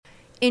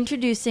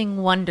Introducing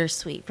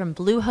Wondersuite from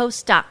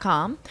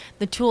Bluehost.com,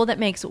 the tool that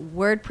makes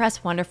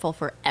WordPress wonderful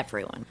for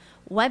everyone.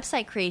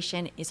 Website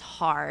creation is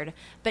hard,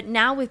 but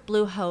now with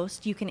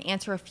Bluehost, you can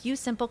answer a few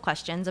simple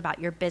questions about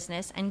your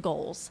business and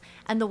goals,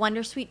 and the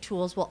Wondersuite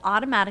tools will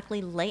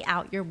automatically lay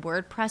out your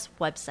WordPress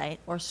website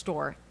or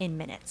store in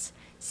minutes.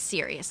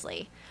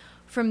 Seriously.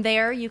 From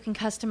there, you can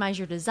customize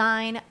your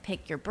design,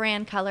 pick your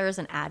brand colors,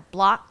 and add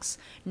blocks.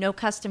 No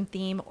custom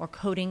theme or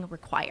coding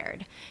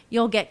required.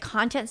 You'll get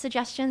content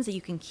suggestions that you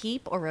can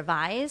keep or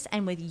revise,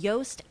 and with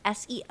Yoast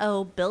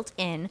SEO built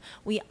in,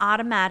 we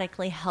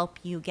automatically help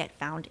you get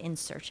found in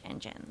search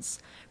engines.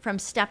 From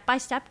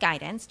step-by-step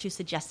guidance to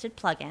suggested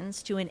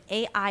plugins to an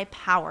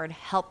AI-powered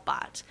help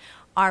bot,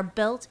 our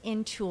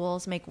built-in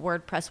tools make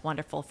WordPress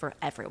wonderful for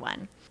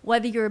everyone.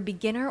 Whether you're a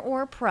beginner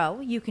or a pro,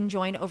 you can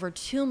join over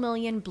 2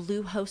 million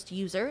Bluehost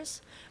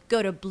users.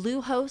 Go to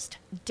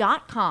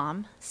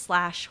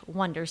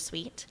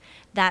bluehost.com/wondersuite.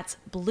 That's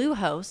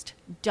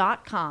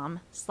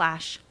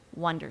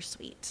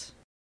bluehost.com/wondersuite.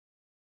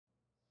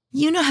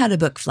 You know how to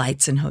book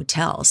flights and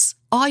hotels.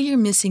 All you're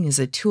missing is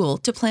a tool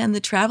to plan the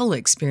travel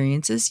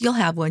experiences you'll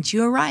have once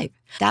you arrive.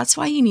 That's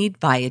why you need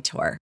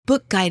Viator.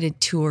 Book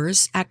guided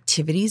tours,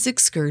 activities,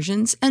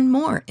 excursions, and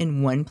more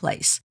in one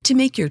place to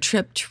make your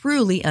trip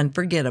truly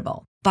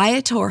unforgettable.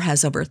 Viator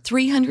has over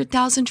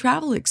 300,000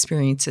 travel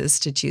experiences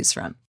to choose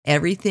from.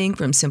 Everything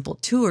from simple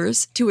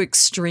tours to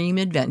extreme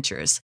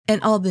adventures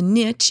and all the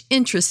niche,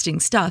 interesting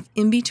stuff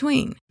in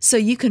between. So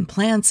you can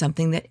plan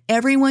something that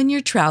everyone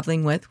you're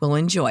traveling with will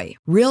enjoy.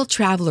 Real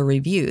traveler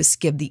reviews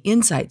give the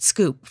inside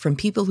scoop from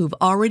people who've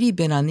already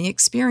been on the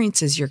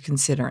experiences you're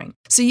considering.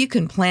 So you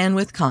can plan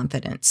with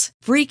confidence.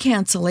 Free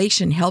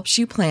cancellation helps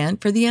you plan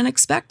for the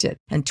unexpected.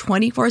 And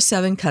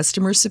 24/7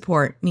 customer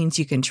support means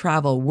you can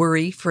travel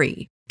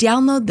worry-free.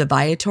 Download the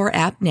Viator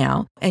app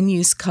now and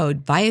use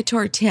code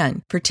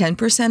Viator10 for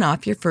 10%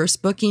 off your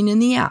first booking in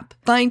the app.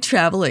 Find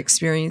travel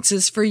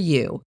experiences for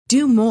you.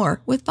 Do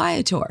more with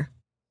Viator.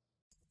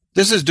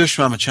 This is Dush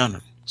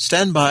Ramachandran.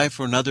 Stand by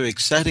for another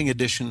exciting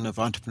edition of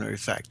Entrepreneur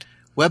Effect.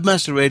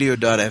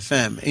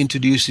 WebmasterRadio.fm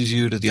introduces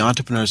you to the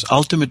entrepreneur's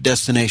ultimate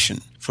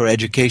destination for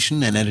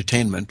education and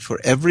entertainment for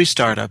every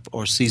startup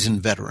or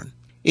seasoned veteran.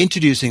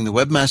 Introducing the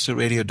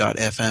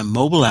WebmasterRadio.fm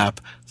mobile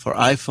app for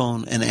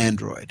iPhone and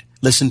Android.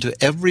 Listen to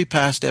every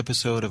past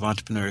episode of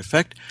Entrepreneur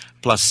Effect,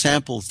 plus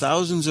sample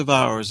thousands of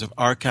hours of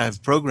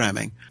archived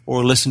programming,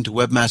 or listen to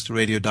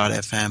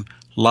WebmasterRadio.fm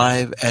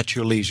live at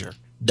your leisure.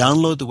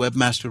 Download the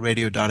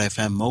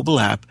WebmasterRadio.fm mobile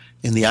app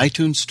in the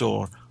iTunes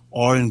Store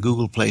or in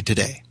Google Play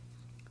today.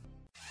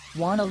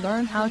 Want to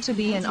learn how to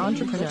be an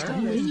entrepreneur?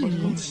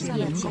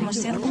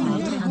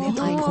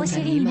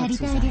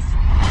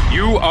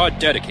 You are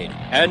dedicated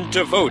and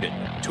devoted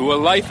to a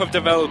life of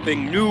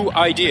developing new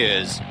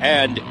ideas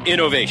and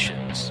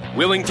innovations,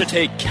 willing to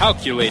take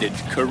calculated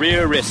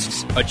career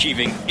risks,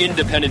 achieving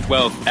independent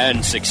wealth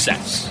and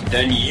success.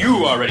 Then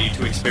you are ready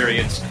to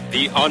experience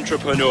the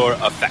Entrepreneur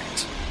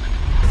Effect.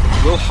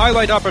 We'll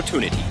highlight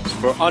opportunities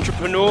for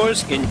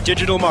entrepreneurs in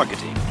digital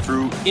marketing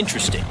through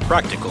interesting,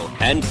 practical,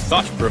 and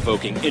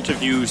thought-provoking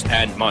interviews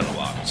and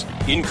monologues.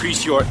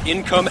 Increase your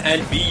income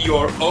and be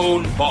your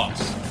own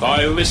boss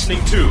by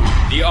listening to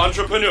The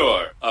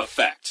Entrepreneur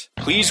Effect.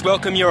 Please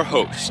welcome your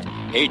host,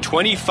 a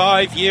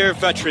 25-year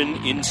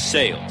veteran in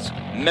sales,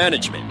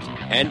 management,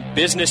 and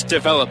business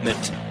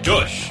development,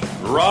 Dush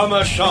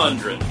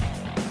Ramachandran.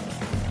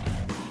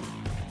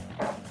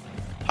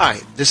 Hi,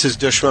 this is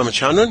Dush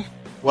Ramachandran.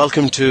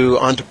 Welcome to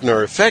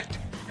Entrepreneur Effect.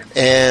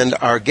 And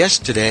our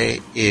guest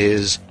today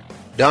is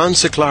Don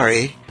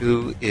Ciclari,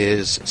 who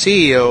is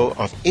CEO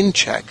of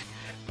InCheck,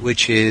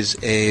 which is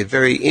a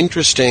very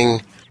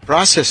interesting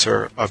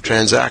processor of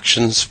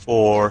transactions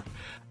for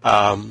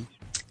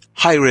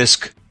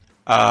high-risk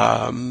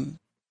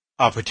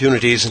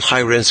opportunities and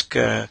high-risk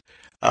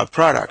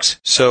products.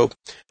 So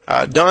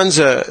Don's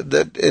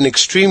an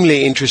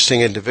extremely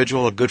interesting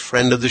individual, a good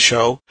friend of the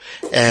show,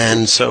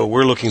 and so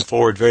we're looking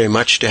forward very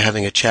much to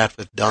having a chat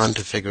with Don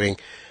to figuring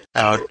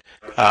out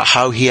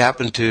how he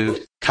happened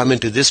to come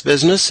into this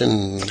business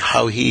and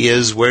how he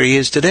is where he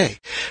is today.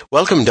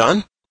 Welcome,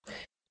 Don.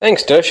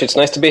 Thanks, Dush. It's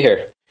nice to be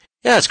here.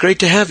 Yeah, it's great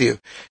to have you.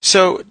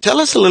 So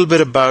tell us a little bit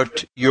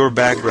about your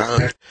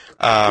background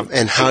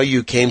and how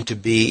you came to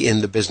be in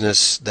the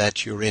business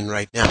that you're in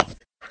right now.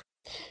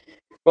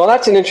 Well,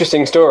 that's an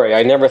interesting story.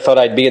 I never thought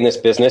I'd be in this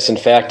business. In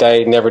fact,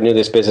 I never knew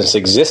this business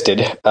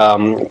existed.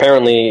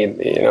 Apparently,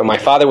 my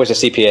father was a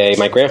CPA,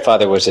 my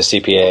grandfather was a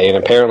CPA, and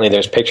apparently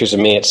there's pictures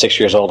of me at 6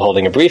 years old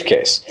holding a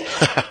briefcase.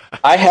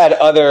 I had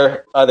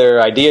other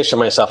ideas for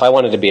myself. I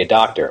wanted to be a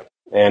doctor.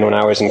 And when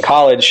I was in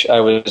college,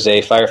 I was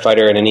a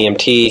firefighter and an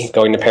EMT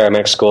going to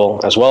paramedic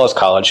school as well as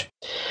college.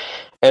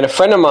 And a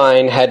friend of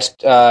mine had,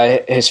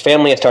 his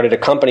family had started a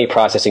company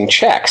processing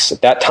checks.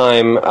 At that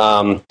time,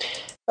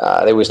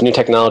 there was new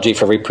technology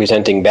for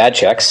representing bad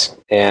checks.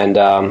 And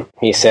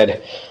he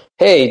said,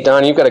 "Hey,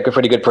 Don, you've got a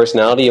pretty good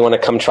personality. You want to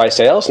come try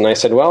sales?" And I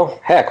said, "Well,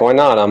 heck, why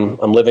not?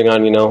 I'm living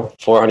on,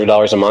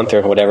 $400 a month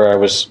or whatever I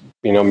was,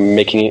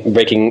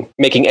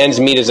 making ends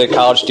meet as a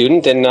college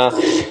student. And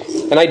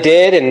And I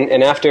did,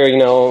 and after,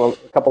 a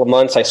couple of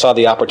months, I saw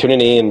the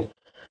opportunity and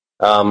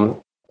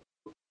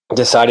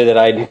decided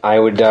that I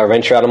would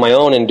venture out on my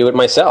own and do it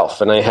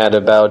myself. And I had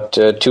about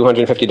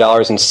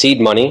 $250 in seed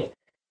money.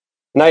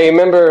 And I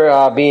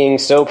remember being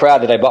so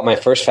proud that I bought my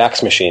first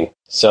fax machine.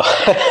 So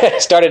I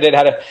started it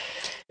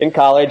in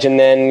college, and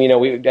then,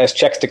 as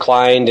checks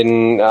declined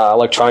and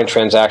electronic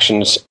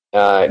transactions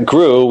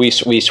grew, we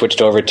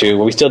switched over to,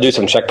 we still do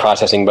some check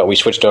processing, but we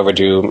switched over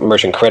to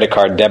merchant credit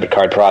card, debit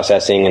card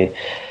processing, and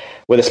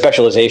with a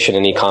specialization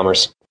in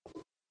e-commerce.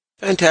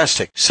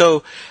 Fantastic.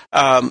 So,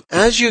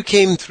 as you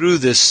came through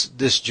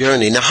this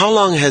journey, now how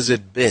long has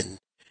it been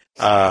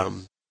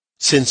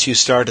since you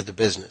started the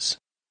business?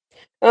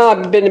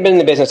 I've been in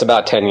the business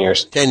about 10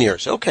 years. 10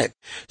 years, okay.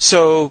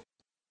 So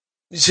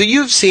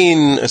you've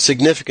seen a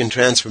significant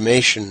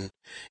transformation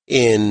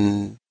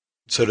in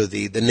sort of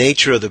the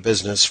nature of the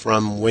business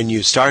from when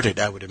you started,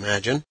 I would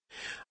imagine.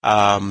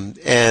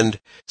 And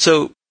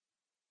so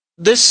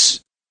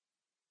this,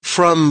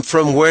 from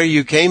where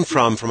you came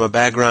from a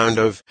background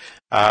of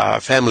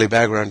family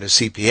background of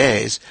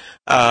CPAs,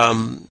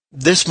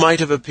 this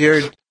might have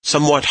appeared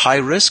somewhat high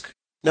risk,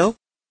 no?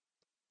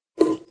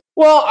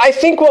 Well, I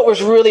think what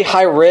was really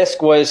high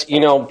risk was,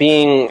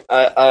 being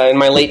in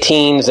my late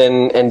teens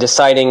and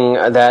deciding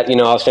that, I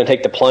was going to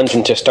take the plunge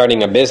into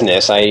starting a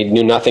business. I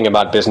knew nothing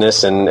about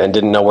business and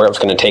didn't know where it was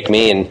going to take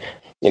me, and,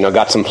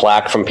 got some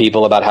flack from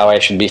people about how I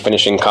should be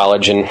finishing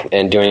college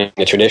and doing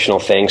the traditional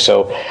thing.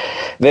 So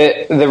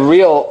I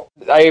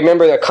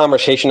remember the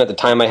conversation at the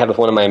time I had with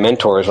one of my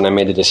mentors when I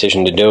made the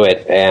decision to do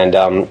it. And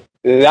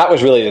that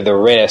was really the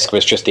risk,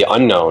 was just the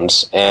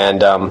unknowns.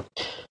 And,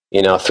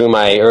 through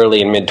my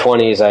early and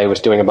mid-20s, I was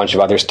doing a bunch of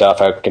other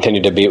stuff. I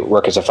continued to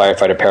work as a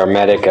firefighter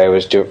paramedic. I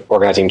was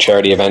organizing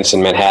charity events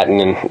in Manhattan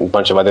and a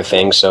bunch of other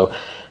things. So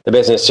the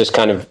business just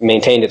kind of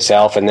maintained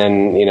itself. And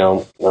then,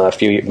 a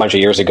bunch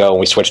of years ago,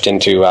 we switched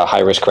into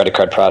high-risk credit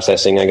card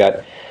processing. I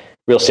got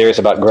real serious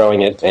about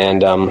growing it.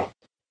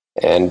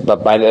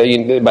 But by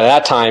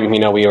that time,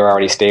 we were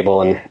already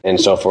stable and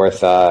so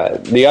forth.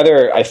 The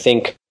other, I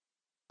think,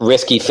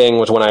 risky thing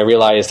was when I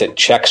realized that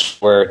checks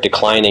were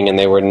declining and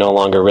they were no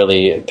longer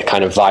really the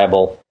kind of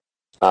viable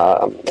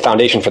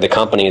foundation for the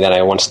company that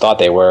I once thought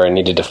they were, and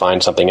needed to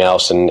find something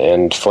else.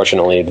 And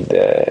fortunately,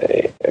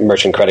 the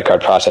merchant credit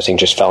card processing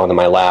just fell into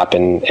my lap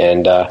and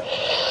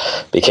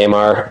became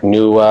our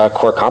new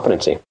core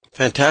competency.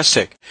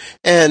 Fantastic.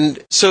 And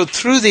so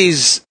through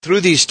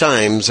these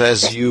times,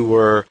 as you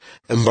were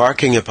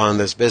embarking upon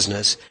this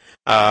business,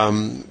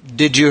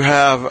 did you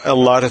have a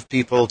lot of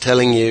people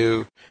telling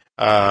you,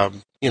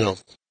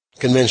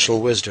 conventional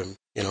wisdom,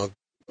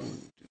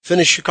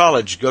 finish your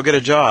college, go get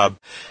a job,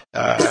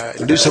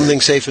 do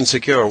something safe and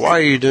secure? Why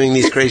are you doing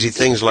these crazy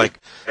things like,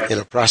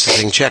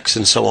 processing checks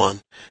and so on?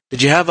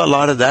 Did you have a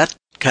lot of that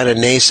kind of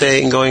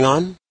naysaying going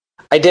on?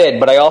 I did,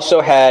 but I also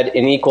had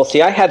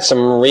I had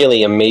some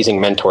really amazing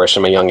mentors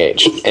from a young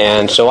age.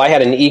 And so I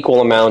had an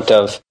equal amount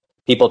of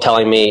people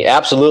telling me,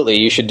 absolutely,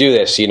 you should do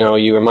this.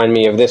 You remind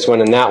me of this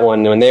one and that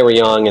one when they were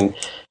young.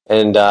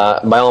 And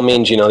by all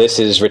means, this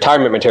is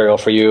retirement material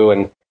for you.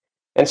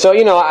 And so,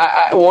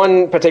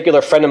 one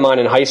particular friend of mine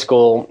in high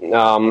school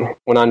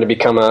went on to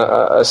become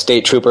a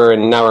state trooper,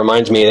 and now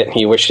reminds me that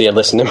he wished he had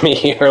listened to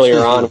me earlier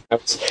on. I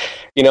was,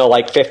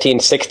 like 15,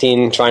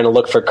 16, trying to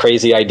look for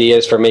crazy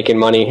ideas for making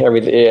money.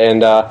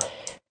 The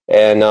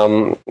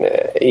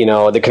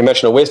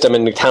conventional wisdom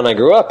in the town I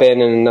grew up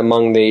in, and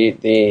among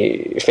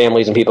the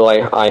families and people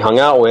I hung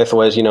out with,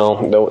 was,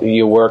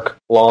 you work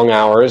long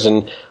hours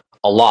and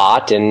a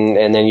lot, and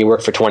then you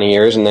work for 20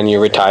 years, and then you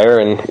retire,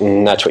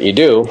 and that's what you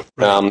do.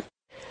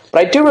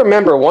 But I do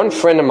remember one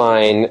friend of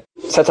mine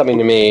said something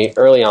to me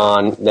early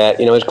on that,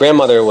 his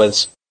grandmother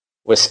was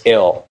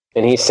ill.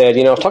 And he said,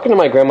 I was talking to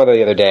my grandmother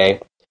the other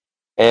day,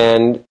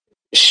 and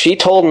she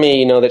told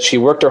me, that she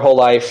worked her whole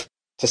life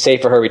to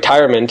save for her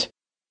retirement.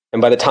 And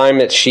by the time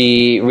that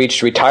she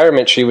reached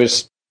retirement, she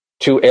was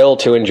too ill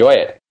to enjoy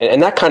it.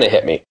 And that kind of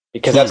hit me,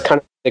 because that's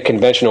kind of the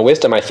conventional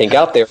wisdom, I think,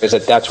 out there, is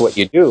that that's what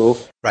you do.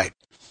 Right.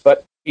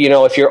 But,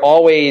 if you're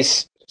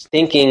always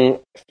thinking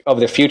of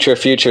the future,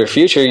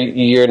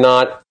 you're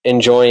not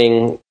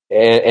enjoying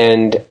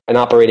and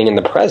operating in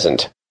the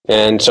present.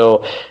 And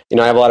so,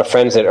 I have a lot of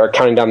friends that are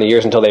counting down the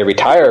years until they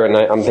retire, and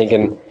I'm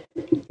thinking,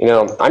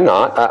 I'm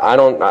not.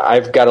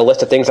 I've got a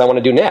list of things I want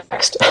to do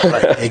next.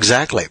 Right.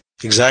 Exactly.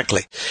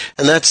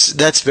 And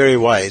that's very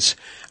wise.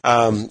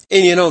 And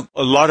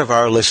a lot of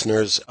our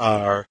listeners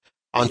are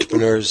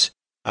entrepreneurs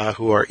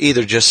who are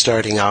either just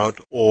starting out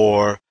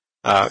or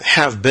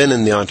have been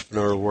in the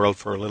entrepreneurial world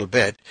for a little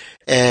bit,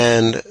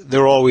 and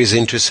they're always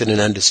interested in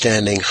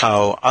understanding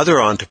how other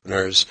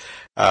entrepreneurs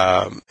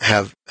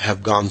have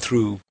gone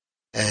through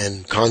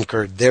and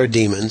conquered their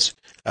demons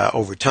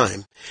over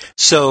time.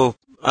 So,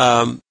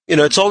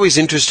 it's always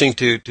interesting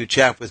to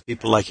chat with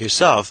people like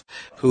yourself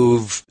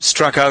who've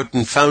struck out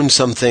and found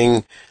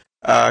something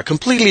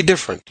completely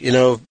different.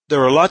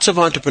 There are lots of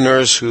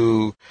entrepreneurs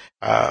who,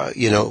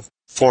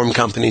 form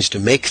companies to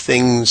make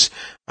things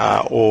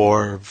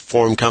or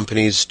form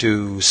companies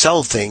to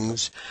sell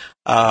things.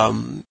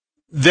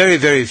 very,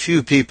 very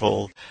few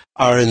people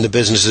are in the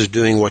business of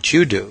doing what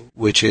you do,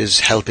 which is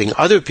helping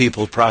other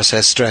people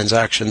process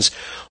transactions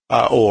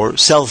or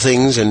sell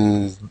things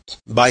and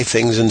buy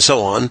things and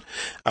so on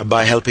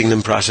by helping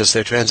them process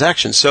their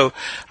transactions. So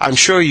I'm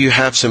sure you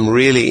have some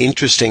really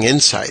interesting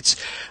insights.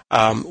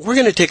 We're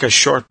going to take a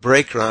short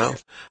break now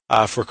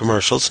for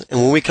commercials,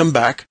 and when we come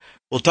back,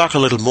 we'll talk a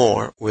little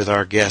more with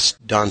our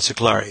guest, Don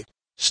Ciclari.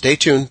 Stay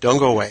tuned. Don't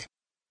go away.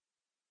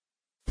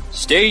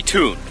 Stay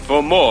tuned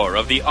for more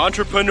of the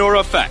Entrepreneur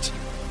Effect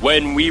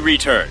when we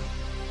return.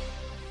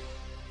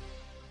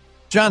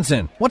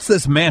 Johnson, what's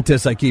this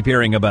Mantis I keep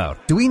hearing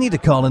about? Do we need to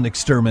call an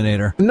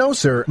exterminator? No,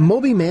 sir.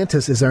 Moby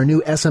Mantis is our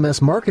new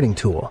SMS marketing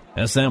tool.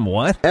 SM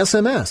what?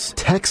 SMS,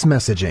 text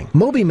messaging.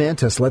 Moby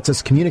Mantis lets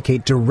us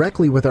communicate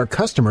directly with our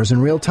customers in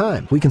real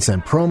time. We can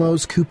send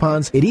promos,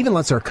 coupons. It even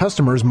lets our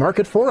customers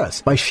market for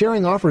us by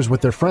sharing offers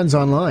with their friends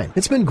online.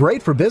 It's been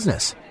great for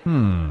business.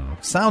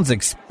 Sounds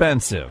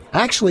expensive.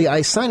 Actually,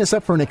 I signed us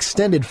up for an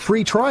extended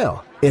free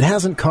trial. It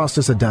hasn't cost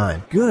us a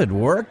dime. Good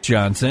work,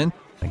 Johnson.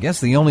 I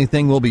guess the only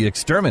thing we'll be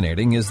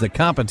exterminating is the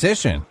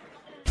competition.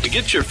 To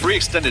get your free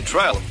extended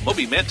trial of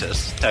Moby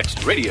Mantis,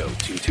 text radio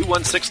to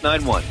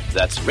 21691.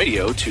 That's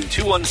radio to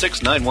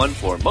 21691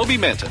 for Moby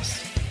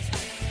Mantis.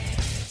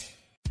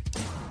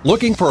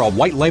 Looking for a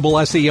white label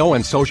SEO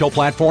and social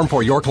platform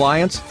for your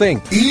clients?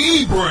 Think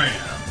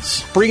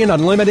eBrands. Free and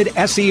unlimited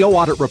SEO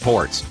audit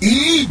reports.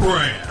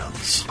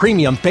 eBrands.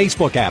 Premium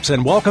Facebook apps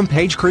and welcome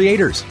page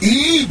creators.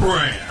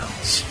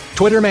 eBrands.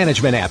 Twitter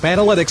management app,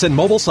 analytics, and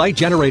mobile site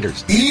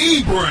generators.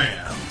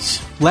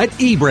 eBrands. Let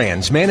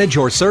eBrands manage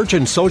your search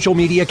and social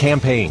media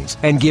campaigns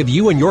and give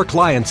you and your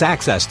clients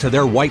access to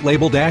their white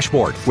label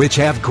dashboard, which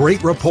have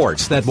great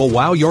reports that will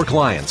wow your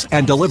clients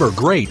and deliver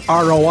great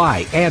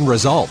ROI and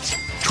results.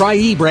 Try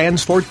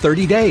eBrands for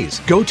 30 days.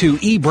 Go to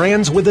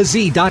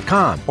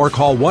eBrandsWithAZ.com or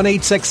call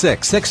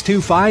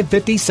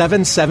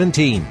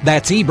 1-866-625-5717.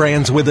 That's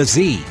eBrands with a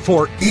Z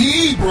for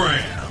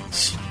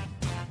eBrands.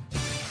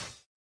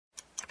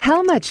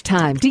 How much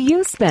time do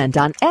you spend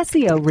on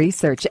SEO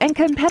research and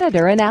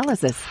competitor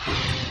analysis?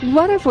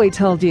 What if we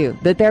told you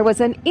that there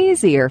was an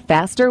easier,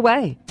 faster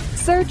way?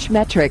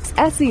 Searchmetrics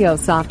SEO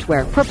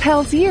software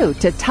propels you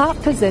to top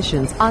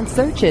positions on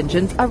search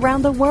engines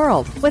around the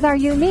world with our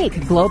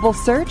unique global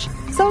search,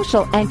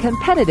 social, and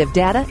competitive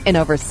data in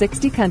over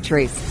 60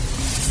 countries.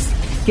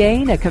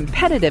 Gain a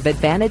competitive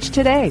advantage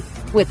today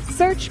with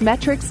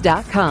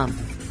Searchmetrics.com.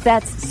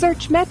 That's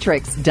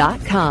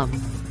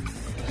Searchmetrics.com.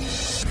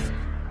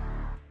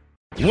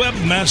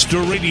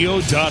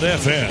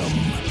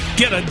 Webmasterradio.fm.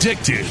 Get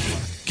addicted.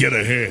 Get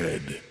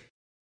ahead.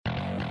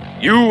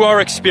 You are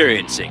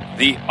experiencing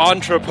the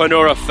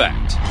Entrepreneur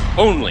Effect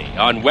only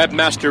on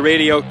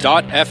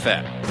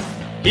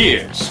Webmasterradio.fm.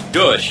 Here's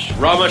Dush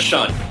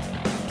Ramachandran.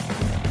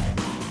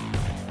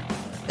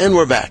 And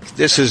we're back.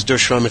 This is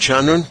Dush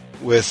Ramachandran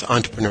with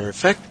Entrepreneur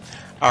Effect.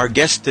 Our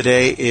guest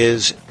today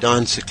is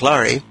Don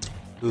Ciclari,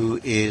 who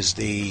is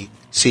the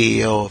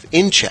CEO of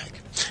InCheck.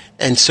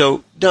 And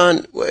so,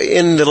 Don,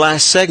 in the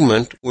last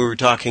segment, we were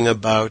talking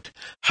about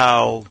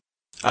how,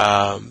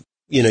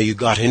 you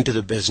got into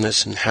the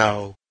business and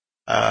how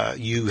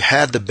you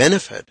had the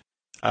benefit,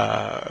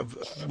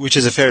 which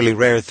is a fairly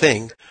rare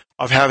thing,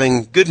 of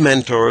having good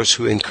mentors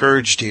who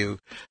encouraged you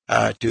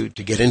to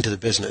get into the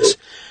business.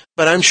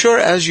 But I'm sure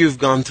as you've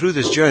gone through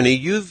this journey,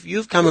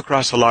 you've come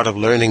across a lot of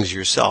learnings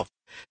yourself,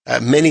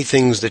 many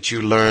things that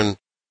you learn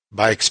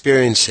by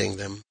experiencing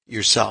them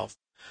yourself.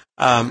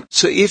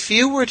 So if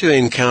you were to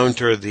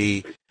encounter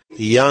the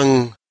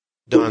young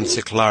Don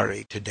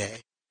Ciclari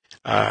today,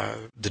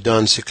 the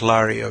Don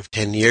Ciclari of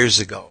 10 years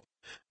ago,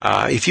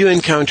 if you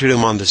encountered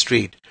him on the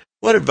street,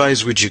 what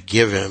advice would you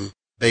give him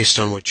based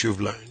on what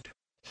you've learned?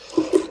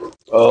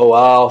 Oh,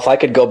 wow. If I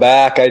could go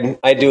back,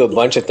 I'd do a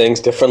bunch of things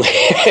differently.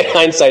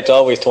 Hindsight's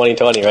always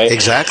 20/20, right?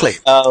 Exactly.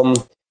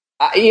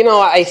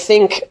 I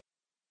think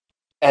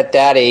at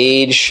that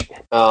age,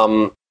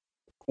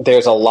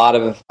 there's a lot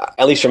of,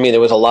 at least for me, there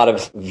was a lot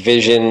of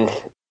vision,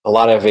 a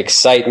lot of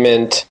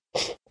excitement,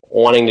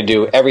 wanting to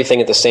do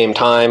everything at the same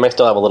time. I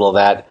still have a little of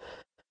that.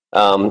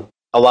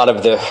 A lot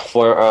of the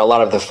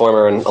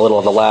former and a little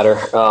of the latter.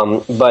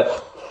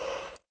 But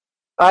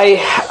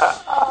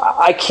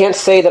I can't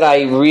say that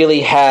I really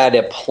had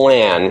a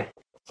plan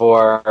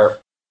for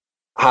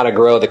how to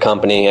grow the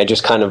company. I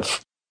just kind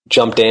of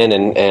jumped in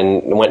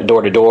and went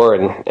door to door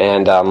and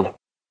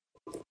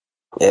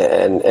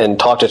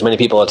talk to as many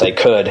people as I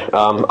could.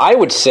 I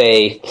would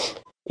say,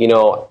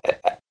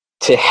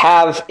 to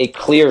have a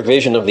clear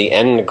vision of the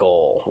end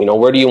goal,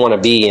 where do you want to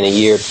be in a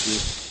year,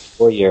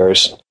 4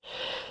 years,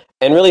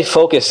 and really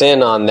focus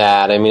in on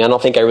that. I mean, I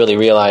don't think I really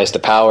realized the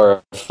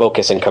power of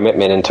focus and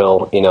commitment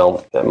until,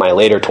 my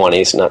later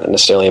 20s, not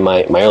necessarily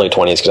my early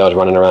 20s, because I was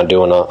running around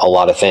doing a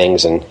lot of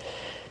things.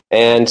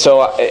 And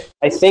so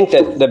I think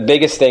that the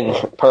biggest thing,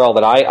 Pearl,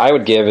 that I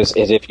would give is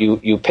if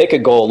you pick a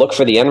goal, look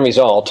for the end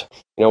result,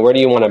 where do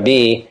you want to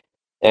be,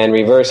 and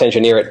reverse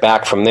engineer it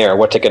back from there.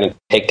 What's it going to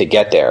take to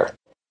get there?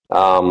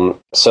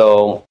 And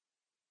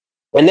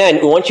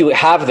then once you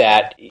have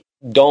that,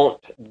 don't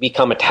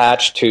become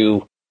attached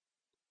to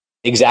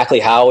exactly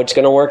how it's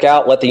going to work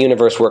out. Let the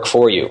universe work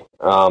for you.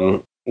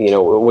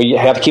 We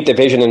have to keep the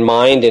vision in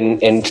mind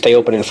and stay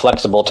open and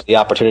flexible to the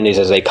opportunities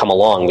as they come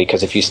along.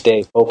 Because if you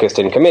stay focused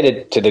and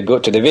committed to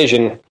the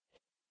vision,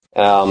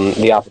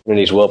 the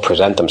opportunities will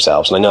present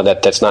themselves. And I know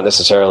that that's not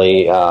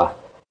necessarily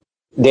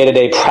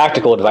day-to-day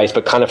practical advice,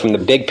 but kind of from the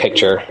big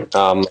picture.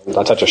 On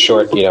such a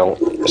short,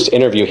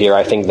 interview here,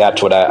 I think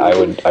that's what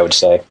I would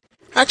say.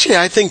 Actually,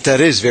 I think that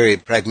is very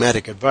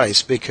pragmatic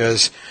advice,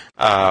 because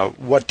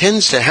what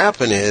tends to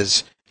happen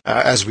is,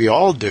 as we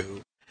all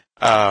do,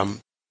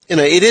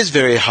 it is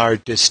very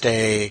hard to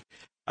stay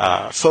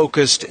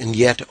focused and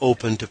yet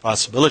open to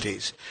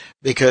possibilities,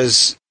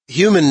 because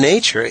human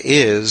nature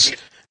is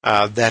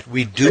that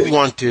we do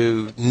want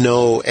to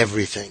know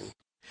everything.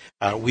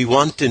 We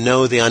want to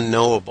know the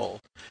unknowable.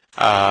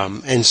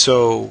 And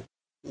so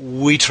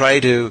we try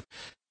to,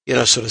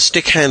 sort of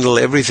stick handle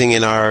everything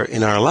in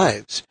our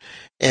lives.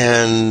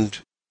 And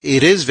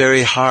it is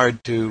very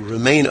hard to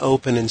remain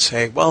open and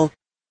say, well,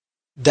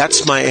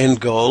 that's my end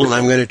goal, and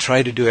I'm going to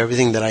try to do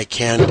everything that I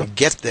can to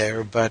get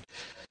there, but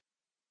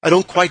I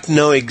don't quite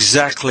know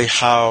exactly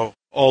how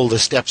all the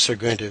steps are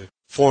going to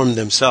form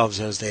themselves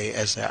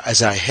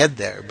as I head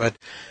there. But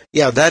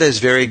yeah, that is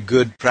very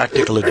good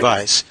practical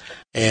advice,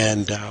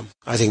 and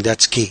I think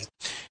that's key.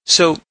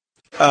 So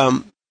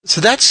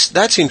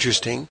that's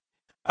interesting.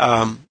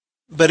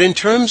 But in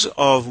terms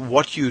of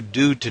what you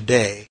do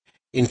today,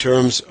 in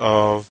terms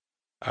of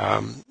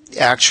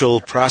actual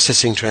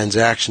processing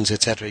transactions,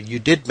 etc., you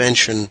did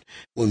mention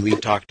when we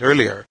talked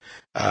earlier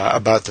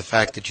about the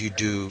fact that you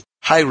do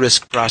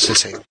high-risk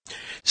processing.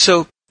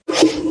 So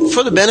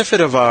for the benefit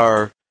of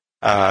our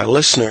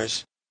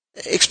listeners,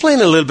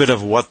 explain a little bit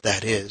of what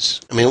that is.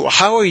 I mean,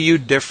 how are you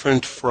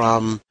different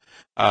from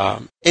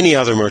any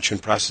other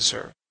merchant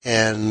processor?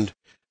 And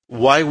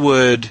why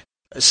would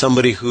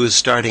somebody who is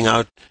starting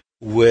out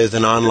with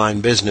an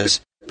online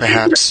business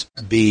perhaps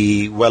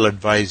be well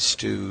advised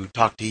to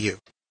talk to you?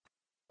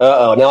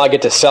 Now I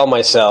get to sell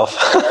myself.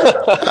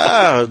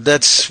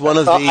 That's one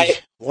of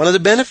the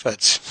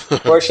benefits.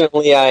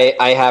 Fortunately,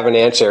 I have an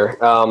answer.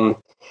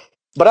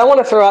 But I want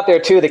to throw out there,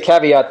 too, the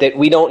caveat that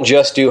we don't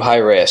just do high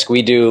risk.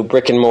 We do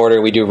brick and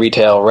mortar, we do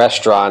retail,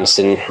 restaurants,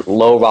 and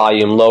low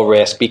volume, low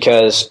risk,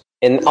 because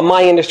in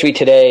my industry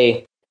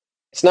today,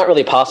 it's not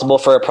really possible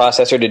for a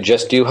processor to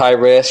just do high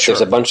risk. Sure.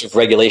 There's a bunch of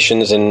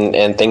regulations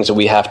and things that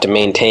we have to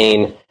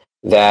maintain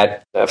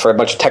that for a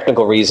bunch of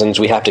technical reasons,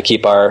 we have to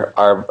keep our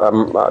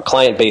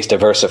client base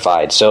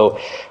diversified. So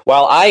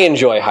while I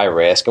enjoy high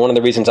risk, and one of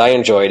the reasons I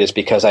enjoy it is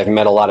because I've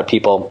met a lot of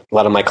people, a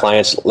lot of my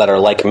clients that are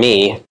like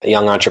me,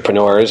 young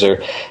entrepreneurs,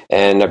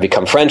 and I've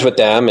become friends with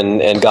them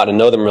and got to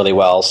know them really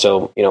well.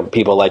 So,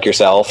 people like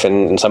yourself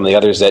and some of the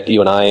others that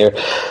you and I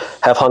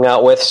have hung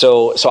out with.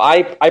 So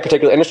I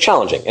particularly, and it's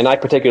challenging, and I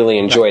particularly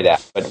enjoy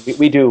that. But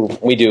we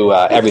do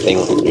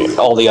everything,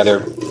 all the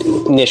other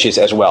niches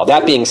as well.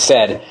 That being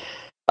said,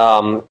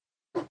 the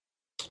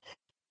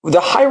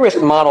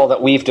high-risk model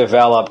that we've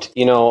developed,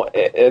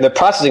 the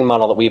processing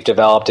model that we've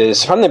developed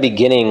is, from the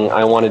beginning,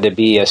 I wanted to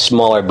be a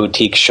smaller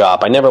boutique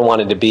shop. I never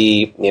wanted to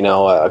be,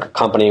 a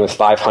company with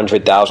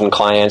 500,000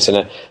 clients and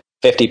a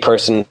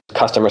 50-person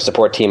customer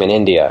support team in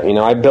India.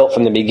 I built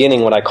from the beginning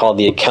what I call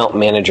the account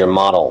manager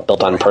model,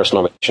 built on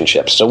personal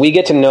relationships. So we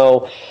get to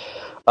know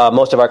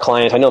most of our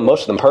clients. I know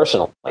most of them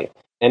personally.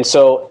 And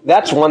so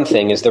that's one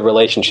thing, is the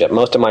relationship.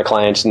 Most of my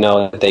clients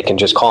know that they can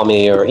just call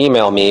me or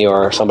email me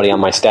or somebody on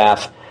my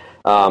staff,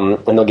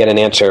 and they'll get an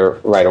answer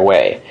right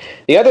away.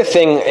 The other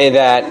thing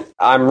that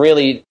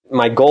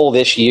my goal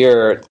this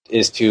year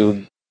is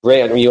to,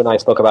 you and I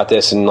spoke about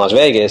this in Las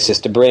Vegas,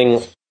 is to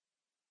bring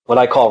what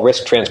I call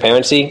risk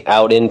transparency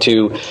out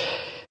into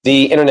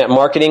the internet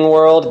marketing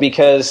world,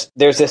 because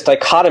there's this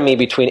dichotomy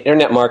between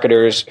internet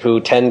marketers who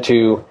tend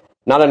to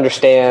not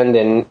understand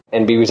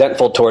and be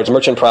resentful towards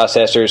merchant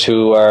processors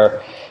who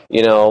are,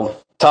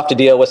 tough to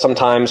deal with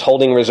sometimes,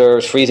 holding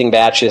reserves, freezing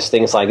batches,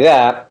 things like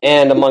that.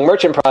 And among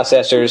merchant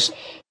processors,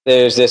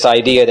 there's this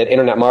idea that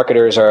internet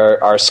marketers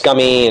are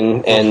scummy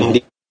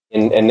and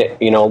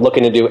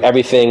looking to do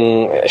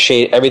everything as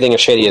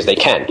shady as they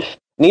can.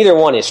 Neither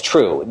one is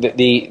true.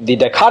 The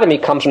dichotomy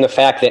comes from the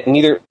fact that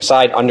neither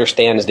side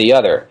understands the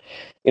other.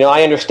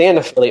 I understand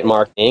affiliate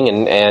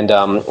marketing and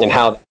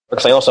how it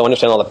works. I also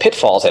understand all the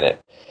pitfalls in it.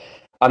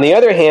 On the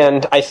other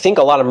hand, I think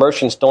a lot of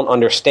merchants don't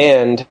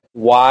understand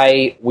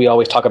why we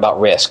always talk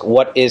about risk.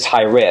 What is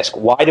high risk?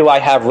 Why do I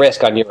have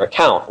risk on your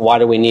account? Why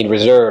do we need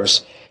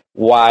reserves?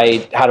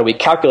 How do we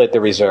calculate the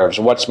reserves?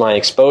 What's my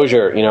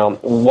exposure?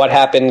 What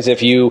happens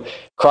if you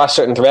cross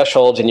certain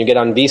thresholds and you get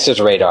on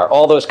Visa's radar?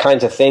 All those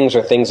kinds of things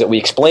are things that we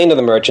explain to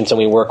the merchants and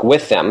we work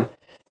with them.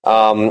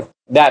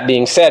 That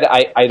being said,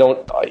 I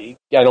don't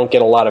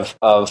get a lot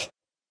of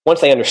once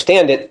they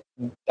understand it,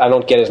 I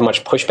don't get as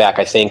much pushback,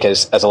 I think,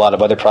 as a lot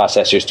of other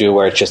processors do,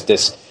 where it's just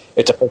it's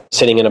a person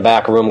sitting in a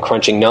back room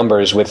crunching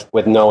numbers with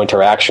no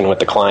interaction with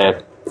the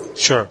client.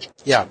 Sure.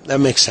 Yeah, that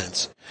makes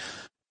sense.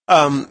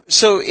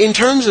 So in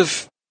terms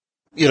of,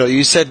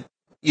 you said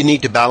you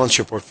need to balance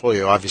your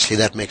portfolio. Obviously,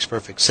 that makes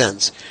perfect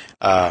sense.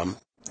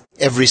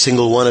 Every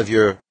single one of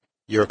your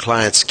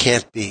clients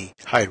can't be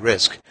high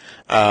risk.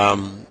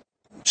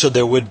 So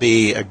there would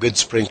be a good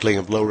sprinkling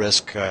of low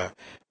risk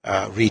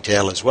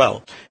retail as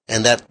well.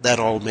 And that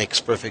all makes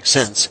perfect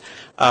sense.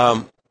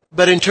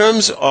 But in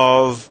terms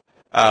of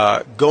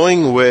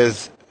going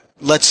with,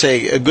 let's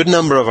say, a good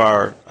number of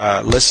our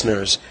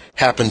listeners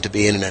happen to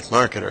be internet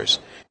marketers,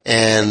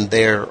 and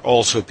they're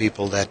also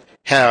people that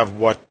have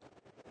what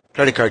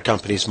credit card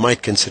companies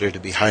might consider to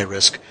be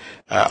high-risk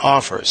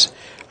offers.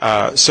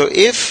 So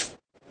if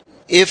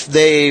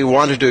they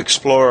wanted to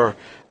explore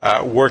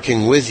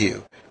working with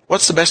you,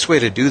 what's the best way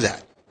to do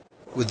that?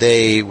 Would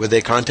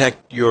they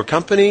contact your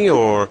company,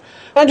 or?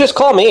 Just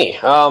call me.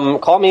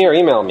 Call me or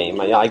email me.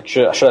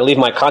 Should I leave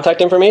my contact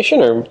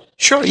information? Or?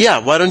 Sure, yeah.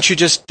 Why don't you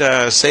just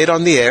say it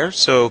on the air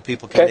so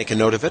people can make a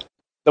note of it?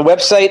 The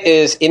website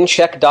is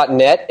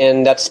incheck.net,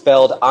 and that's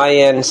spelled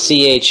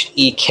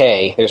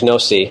INCHEK. There's no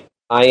C.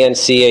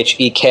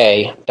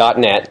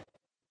 INCHEK.net.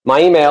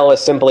 My email is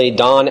simply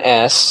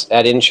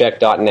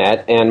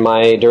dons@incheck.net, and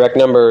my direct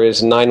number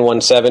is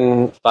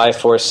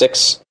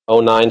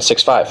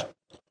 917-546-0965.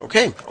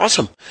 Okay,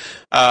 awesome.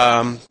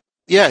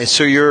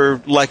 So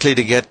you're likely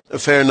to get a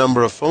fair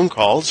number of phone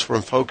calls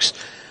from folks,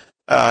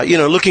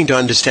 looking to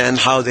understand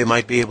how they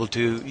might be able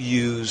to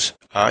use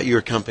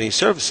your company's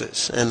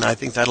services, and I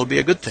think that'll be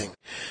a good thing.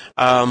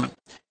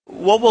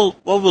 What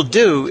we'll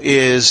do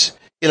is,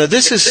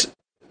 this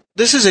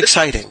is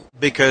exciting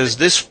because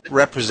this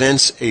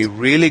represents a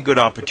really good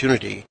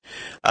opportunity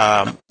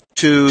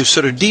to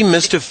sort of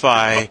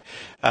demystify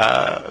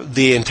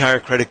the entire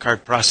credit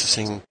card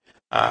processing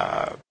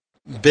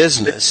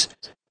business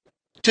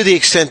to the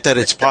extent that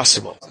it's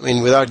possible. I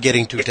mean, without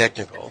getting too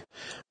technical,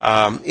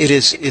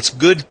 it's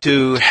good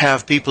to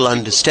have people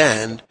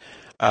understand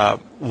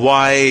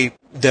why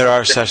there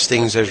are such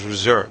things as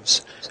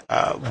reserves,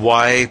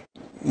 why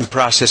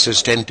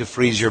processors tend to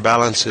freeze your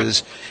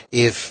balances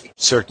if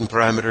certain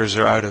parameters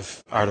are out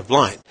of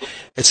line,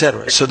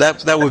 etc. So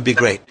that would be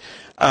great.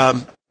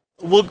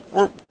 We'll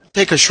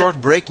take a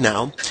short break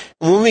now.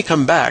 And when we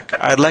come back,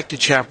 I'd like to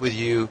chat with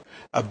you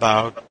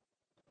about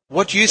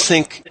what you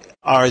think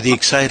are the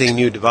exciting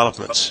new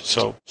developments.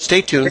 So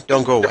stay tuned.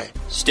 Don't go away.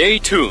 Stay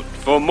tuned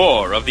for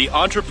more of the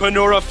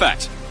Entrepreneur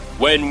Effect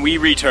when we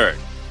return.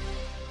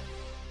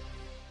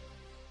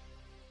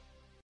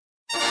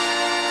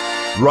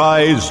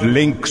 Rise,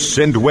 links,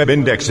 and web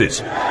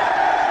indexes.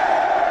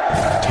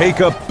 Take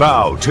a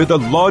bow to the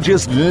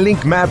largest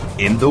link map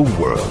in the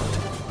world.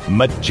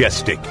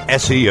 Majestic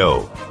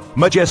SEO.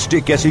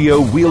 Majestic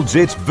SEO wields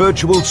its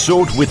virtual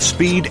sword with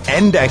speed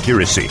and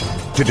accuracy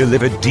to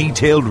deliver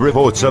detailed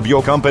reports of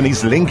your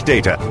company's link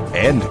data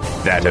and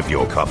that of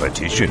your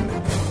competition.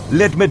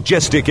 Let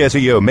Majestic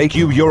SEO make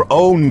you your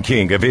own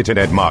king of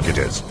internet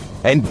marketers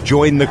and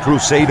join the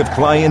crusade of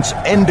clients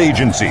and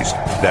agencies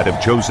that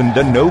have chosen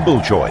the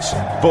noble choice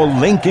for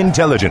link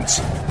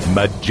intelligence.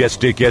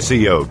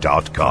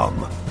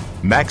 MajesticSEO.com.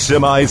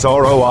 Maximize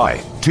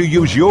ROI to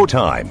use your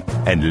time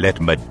and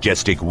let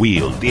Majestic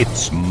wield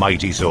its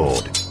mighty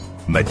sword.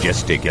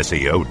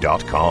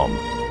 MajesticSEO.com.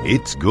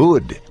 It's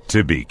good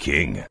to be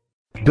king.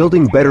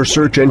 Building better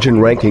search engine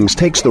rankings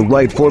takes the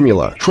right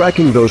formula.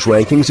 Tracking those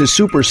rankings is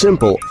super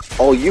simple.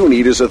 All you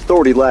need is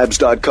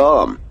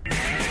AuthorityLabs.com.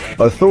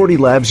 Authority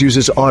Labs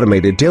uses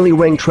automated daily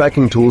rank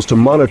tracking tools to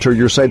monitor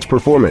your site's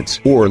performance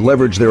or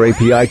leverage their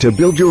API to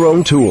build your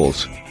own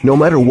tools. No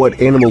matter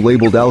what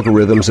animal-labeled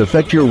algorithms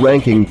affect your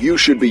ranking, you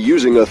should be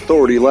using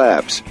Authority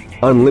Labs.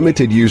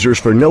 Unlimited users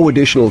for no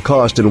additional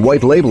cost and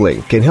white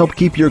labeling can help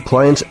keep your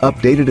clients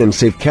updated and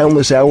save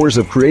countless hours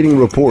of creating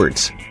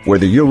reports.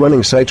 Whether you're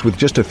running sites with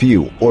just a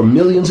few or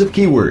millions of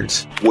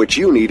keywords, what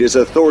you need is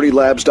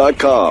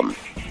AuthorityLabs.com.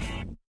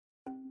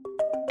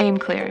 Aim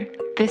clear.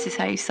 This is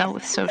how you sell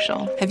with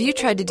social. Have you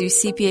tried to do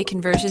CPA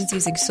conversions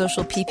using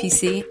social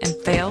PPC and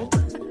failed?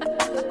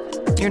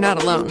 You're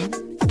not alone.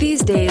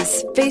 These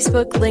days,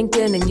 Facebook,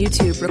 LinkedIn, and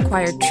YouTube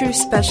require true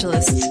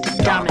specialists to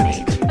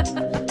dominate.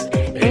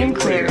 Aim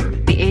Clear,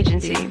 the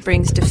agency,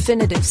 brings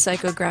definitive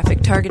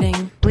psychographic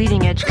targeting,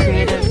 bleeding edge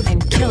creative,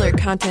 and killer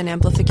content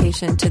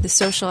amplification to the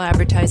social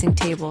advertising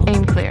table.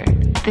 Aim Clear.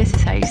 This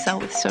is how you sell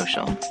with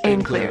social.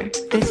 Aim Clear.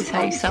 This is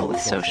how you sell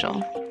with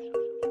social.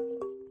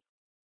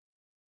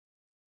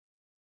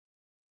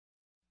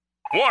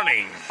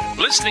 Warning!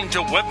 Listening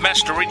to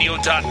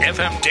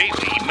WebmasterRadio.fm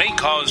daily may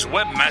cause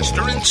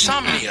webmaster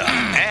insomnia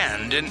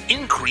and an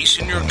increase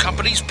in your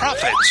company's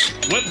profits.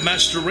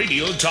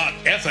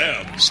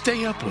 WebmasterRadio.fm.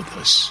 Stay up with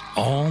us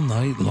all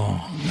night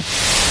long.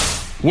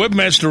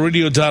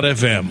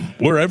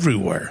 WebmasterRadio.fm. We're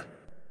everywhere.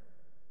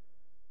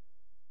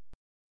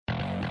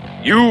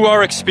 You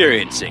are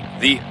experiencing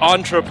the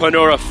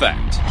Entrepreneur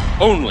Effect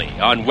only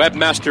on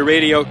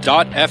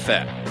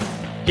WebmasterRadio.fm.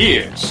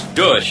 Here's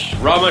Dush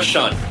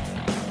Ramachandran.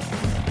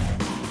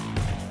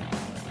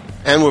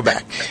 And we're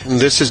back. And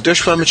this is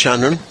Dush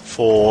Ramachandran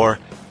for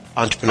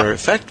Entrepreneur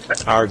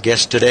Effect. Our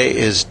guest today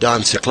is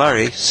Don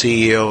Ciclari,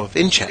 CEO of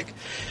InCheck.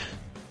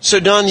 So,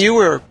 Don, you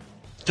were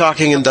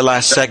talking in the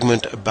last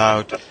segment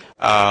about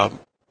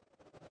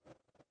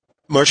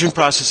merchant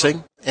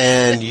processing,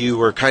 and you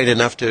were kind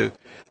enough to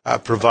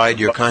provide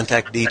your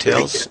contact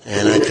details,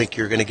 and I think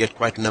you're going to get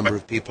quite a number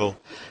of people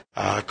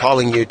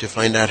calling you to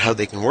find out how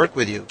they can work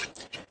with you.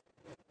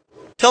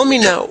 Tell me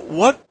now,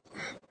 what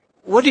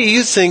do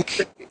you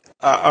think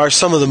are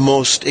some of the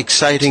most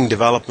exciting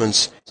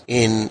developments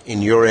in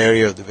your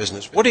area of the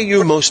business? What are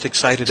you most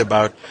excited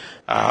about?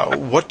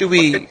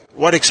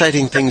 What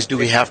exciting things do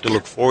we have to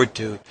look forward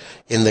to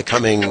in the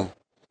coming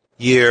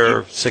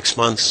year, 6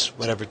 months,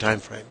 whatever time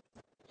frame?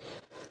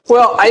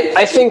 Well,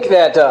 I think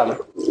that,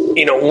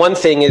 one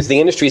thing is the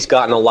industry's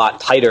gotten a lot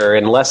tighter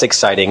and less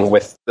exciting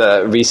with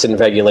the recent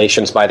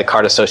regulations by the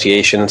card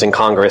associations and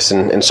Congress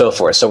and so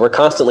forth. So we're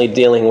constantly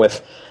dealing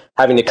with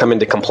having to come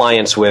into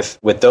compliance with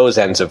those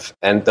ends of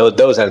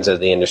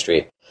the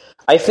industry.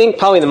 I think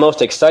probably the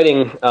most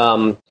exciting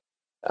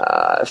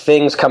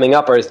things coming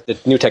up are the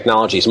new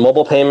technologies.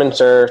 Mobile payments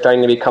are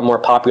starting to become more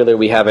popular.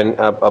 We have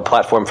a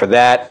platform for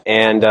that,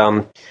 and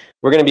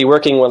we're going to be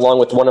working along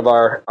with one of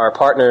our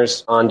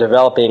partners on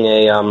developing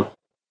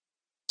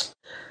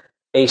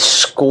a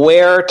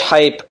Square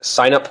type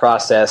sign-up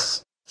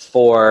process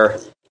for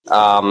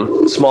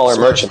smaller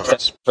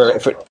merchants.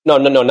 No,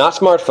 not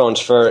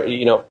smartphones. For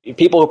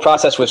people who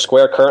process with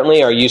Square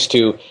currently are used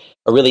to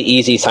a really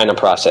easy sign-up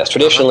process.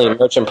 Traditionally,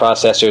 merchant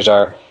processors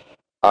our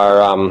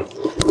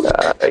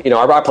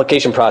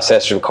application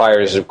process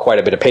requires quite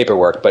a bit of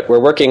paperwork. But we're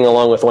working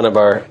along with one of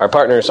our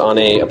partners on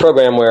a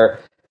program where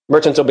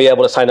merchants will be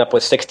able to sign up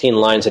with 16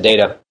 lines of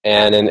data,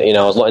 and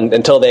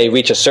until they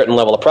reach a certain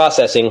level of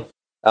processing,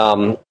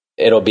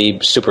 it'll be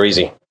super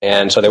easy.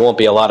 And so there won't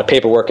be a lot of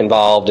paperwork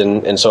involved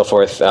and so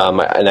forth.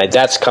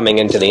 That's coming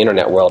into the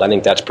internet world. I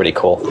think that's pretty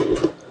cool.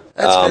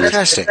 That's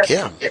fantastic.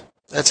 Yeah,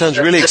 that sounds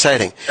really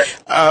exciting.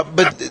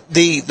 But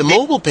the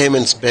mobile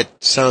payments bit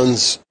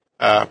sounds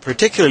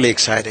particularly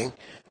exciting.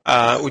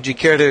 Would you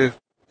care to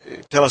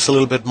tell us a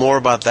little bit more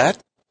about that?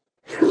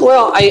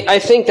 Well, I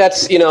think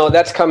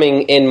that's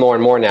coming in more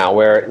and more now,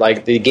 where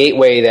like the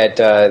gateway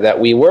that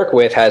we work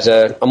with has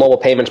a mobile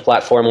payments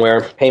platform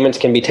where payments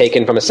can be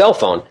taken from a cell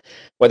phone,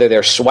 whether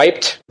they're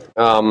swiped.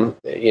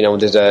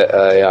 There's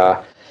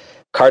a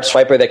card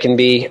swiper that can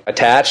be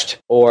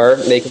attached, or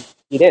they can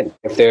feed in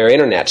if they're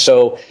internet.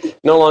 So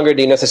no longer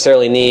do you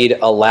necessarily need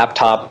a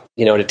laptop,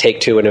 to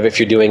take to, and if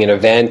you're doing an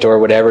event or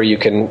whatever, you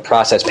can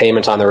process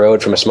payments on the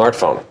road from a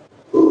smartphone.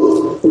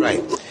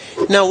 Right.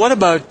 Now, what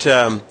about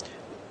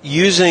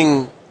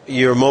using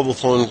your mobile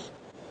phone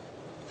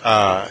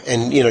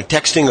and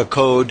texting a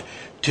code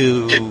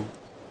to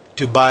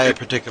buy a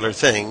particular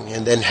thing,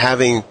 and then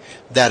having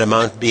that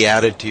amount be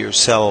added to your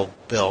cell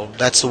bill?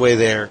 That's the way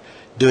they're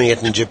doing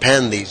it in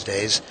Japan these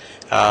days.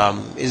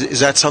 Is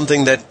that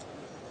something that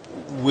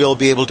we'll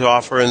be able to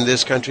offer in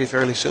this country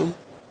fairly soon?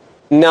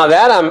 Now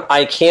that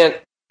I can't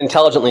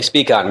intelligently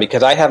speak on,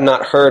 because I have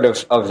not heard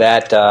of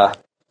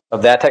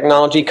that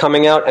technology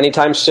coming out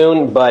anytime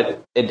soon,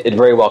 but it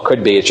very well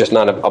could be. It's just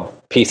not a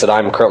piece that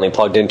I'm currently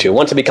plugged into.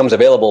 Once it becomes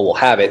available, we'll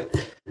have it.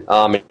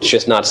 It's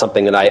just not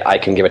something that I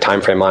can give a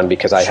time frame on,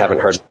 because I haven't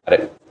heard about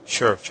it.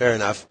 Sure, fair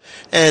enough.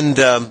 And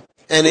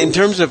in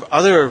terms of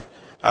other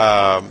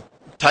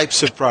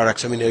types of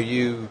products,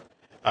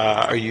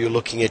 are you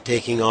looking at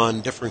taking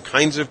on different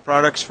kinds of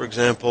products? For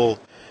example,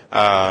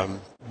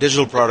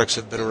 digital products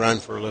have been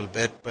around for a little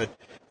bit, but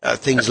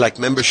things like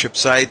membership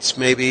sites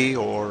maybe,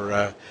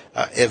 or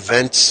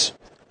events,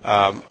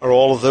 are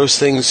all of those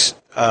things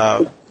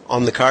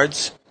on the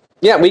cards?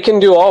 Yeah, we can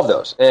do all of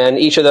those, and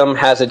each of them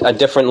has a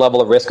different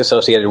level of risk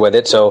associated with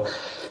it. So,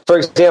 for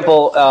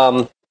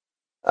example,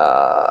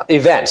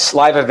 events,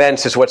 live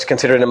events is what's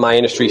considered in my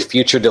industry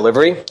future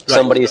delivery. Right.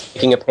 Somebody is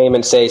making a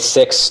payment, say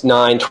 6,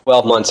 9,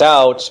 12 months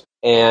out,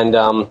 and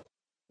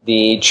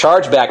the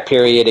chargeback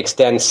period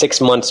extends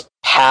 6 months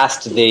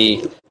past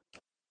the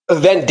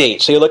event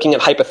date. So you're looking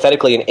at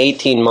hypothetically an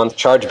 18-month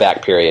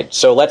chargeback period.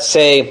 So let's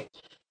say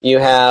you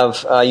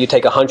have you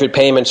take 100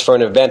 payments for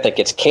an event that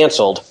gets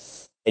canceled,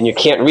 and you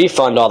can't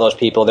refund all those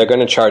people. They're going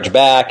to charge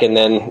back, and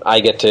then I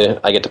get to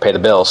pay the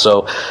bill.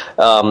 So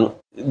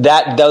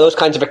those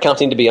kinds of accounts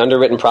need to be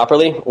underwritten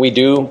properly. We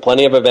do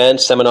plenty of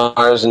events,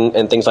 seminars,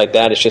 and things like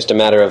that. It's just a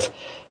matter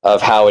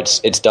of how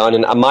it's done.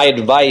 And my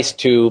advice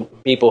to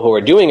people who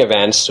are doing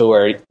events, who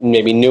are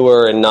maybe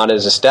newer and not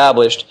as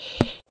established,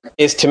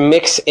 is to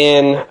mix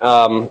in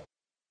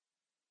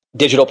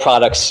digital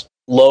products,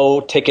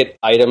 low-ticket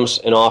items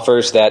and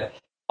offers that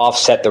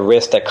offset the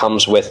risk that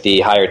comes with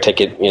the higher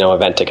ticket,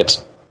 event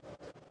tickets.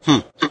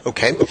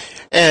 Okay.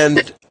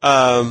 And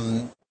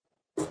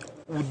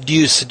do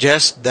you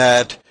suggest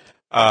that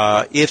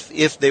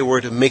if they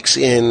were to mix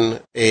in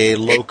a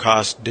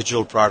low-cost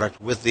digital product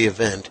with the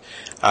event,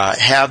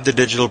 have the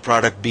digital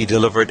product be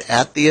delivered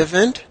at the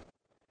event?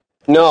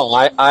 No,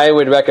 I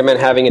would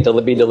recommend having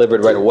it be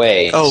delivered right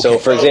away. Okay. So,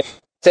 for example,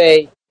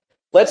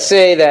 let's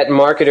say that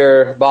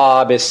marketer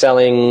Bob is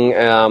selling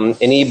an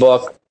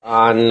ebook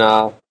on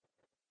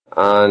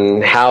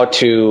how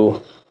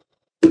to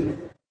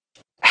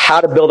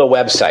build a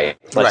website.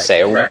 Let's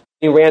say a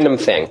random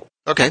thing,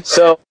 Okay.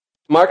 So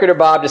marketer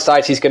Bob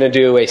decides he's going to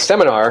do a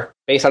seminar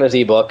based on his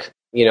ebook,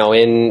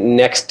 in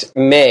next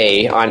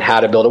May on how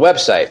to build a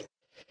website.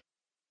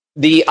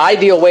 The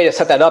ideal way to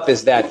set that up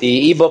is that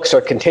the ebooks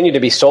are continue to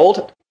be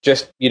sold.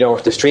 Just,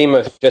 the stream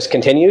just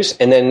continues,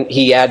 and then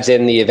he adds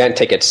in the event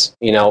tickets,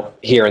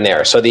 here and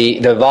there. So the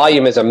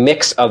volume is a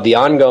mix of the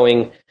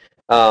ongoing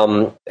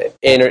instant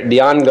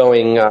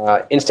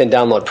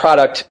download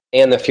product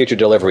and the future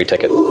delivery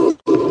ticket.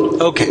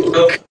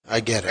 Okay, I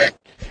get it.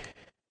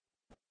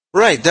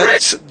 Right,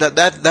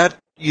 that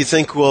you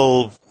think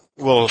will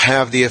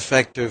have the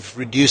effect of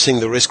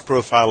reducing the risk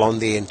profile on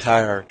the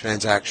entire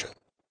transaction.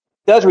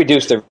 It does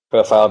reduce the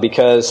profile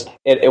because,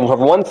 for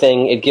one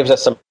thing, it gives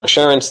us some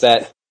assurance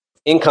that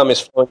income is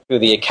flowing through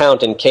the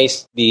account in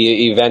case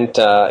the event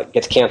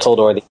gets canceled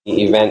or the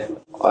event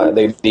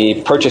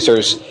the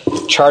purchasers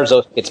charge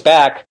those tickets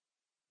back.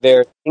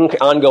 There's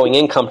ongoing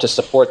income to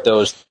support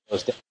those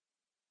to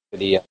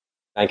the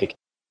bank account.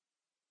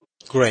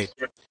 Great,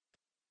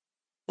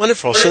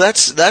 wonderful. So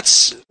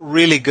that's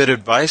really good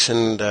advice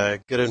and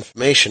good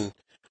information.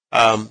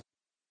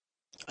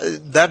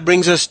 That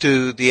brings us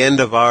to the end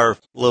of our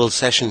little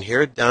session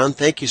here. Don,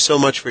 thank you so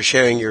much for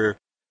sharing your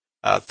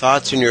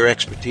thoughts and your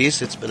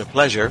expertise. It's been a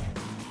pleasure,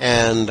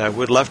 and I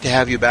would love to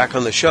have you back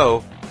on the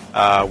show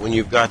when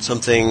you've got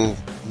something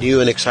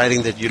new and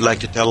exciting that you'd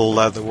like to tell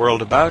the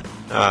world about,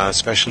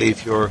 especially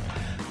if you're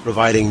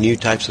providing new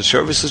types of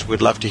services.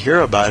 We'd love to hear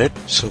about it,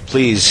 so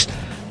please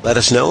let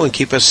us know and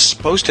keep us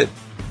posted.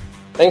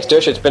 Thanks,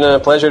 Dush. It's been a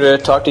pleasure to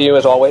talk to you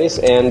as always,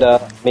 and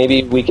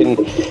maybe we can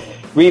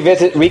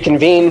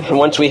reconvene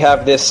once we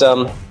have this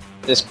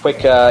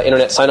quick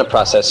internet sign-up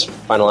process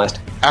finalized.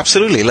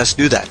 Absolutely. Let's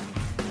do that.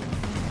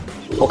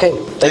 Okay.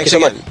 Thank you so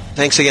much.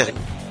 Thanks again.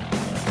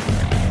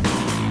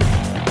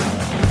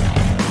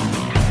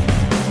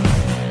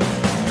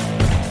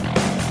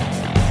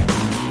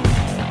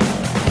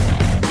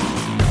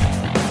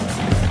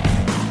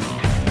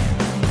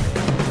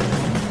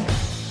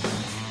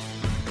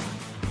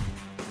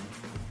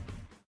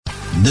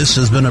 This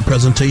has been a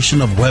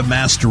presentation of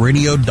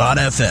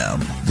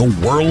WebmasterRadio.fm,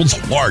 the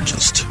world's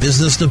largest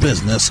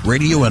business-to-business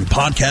radio and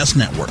podcast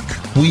network.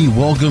 We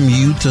welcome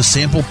you to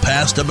sample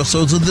past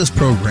episodes of this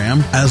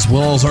program, as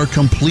well as our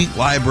complete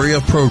library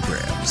of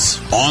programs,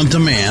 on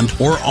demand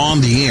or on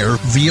the air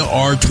via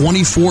our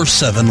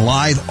 24/7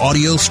 live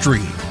audio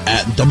stream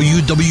at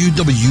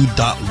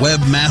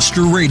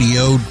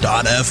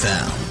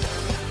www.webmasterradio.fm.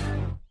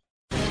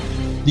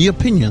 The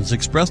opinions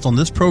expressed on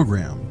this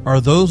program are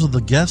those of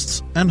the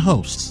guests and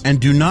hosts and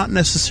do not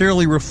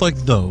necessarily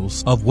reflect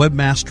those of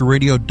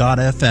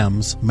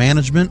WebmasterRadio.fm's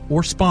management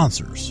or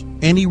sponsors.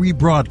 Any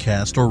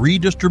rebroadcast or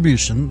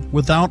redistribution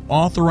without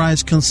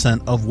authorized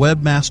consent of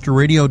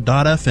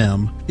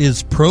WebmasterRadio.fm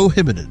is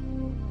prohibited.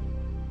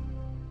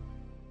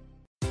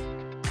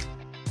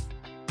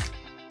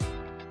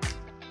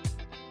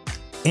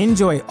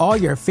 Enjoy all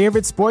your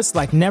favorite sports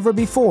like never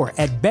before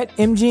at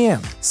BetMGM.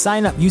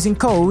 Sign up using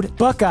code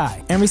Buckeye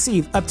and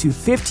receive up to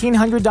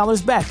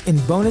 $1,500 back in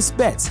bonus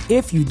bets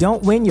if you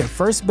don't win your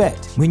first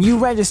bet. When you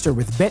register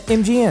with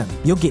BetMGM,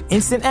 you'll get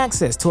instant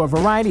access to a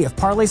variety of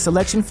parlay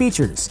selection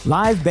features,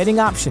 live betting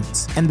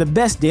options, and the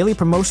best daily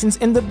promotions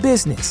in the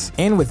business.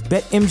 And with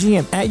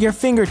BetMGM at your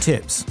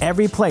fingertips,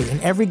 every play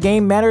and every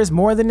game matters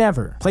more than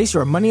ever. Place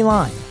your money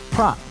line,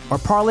 prop, or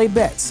parlay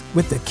bets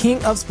with the king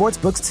of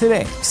sportsbooks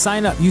today.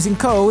 Sign up using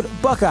code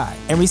Buckeye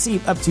and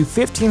receive up to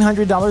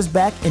 $1,500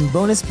 back in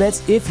bonus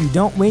bets if you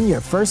don't win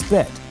your first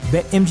bet.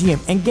 BetMGM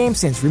and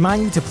GameSense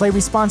remind you to play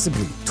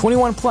responsibly.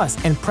 21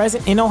 plus and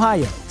present in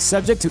Ohio,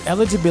 subject to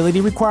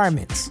eligibility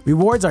requirements.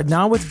 Rewards are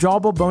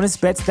non-withdrawable bonus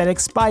bets that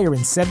expire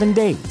in 7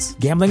 days.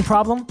 Gambling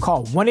problem?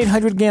 Call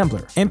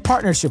 1-800-GAMBLER in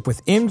partnership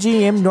with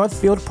MGM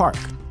Northfield Park.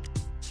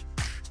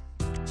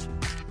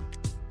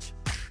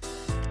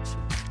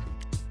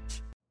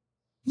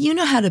 You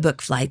know how to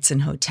book flights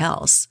and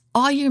hotels.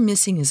 All you're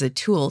missing is a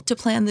tool to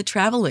plan the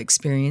travel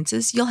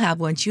experiences you'll have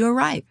once you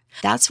arrive.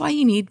 That's why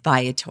you need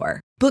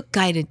Viator. Book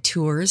guided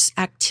tours,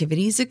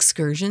 activities,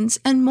 excursions,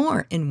 and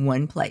more in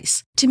one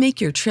place to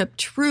make your trip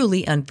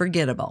truly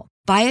unforgettable.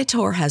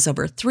 Viator has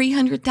over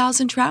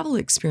 300,000 travel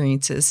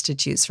experiences to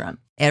choose from.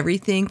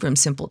 Everything from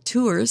simple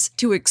tours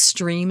to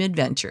extreme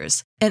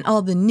adventures and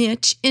all the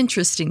niche,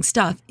 interesting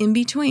stuff in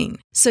between.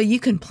 So you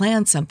can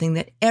plan something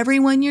that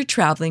everyone you're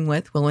traveling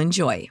with will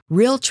enjoy.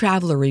 Real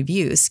traveler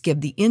reviews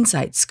give the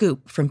inside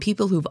scoop from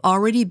people who've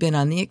already been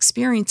on the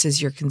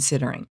experiences you're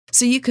considering.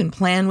 So you can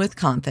plan with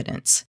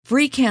confidence.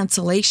 Free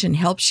cancellation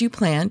helps you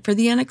plan for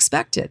the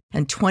unexpected.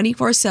 And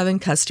 24/7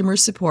 customer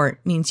support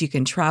means you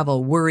can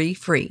travel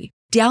worry-free.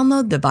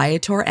 Download the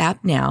Viator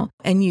app now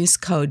and use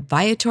code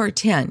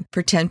Viator10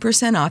 for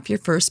 10% off your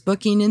first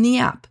booking in the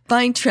app.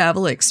 Find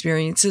travel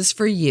experiences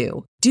for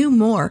you. Do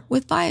more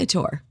with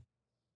Viator.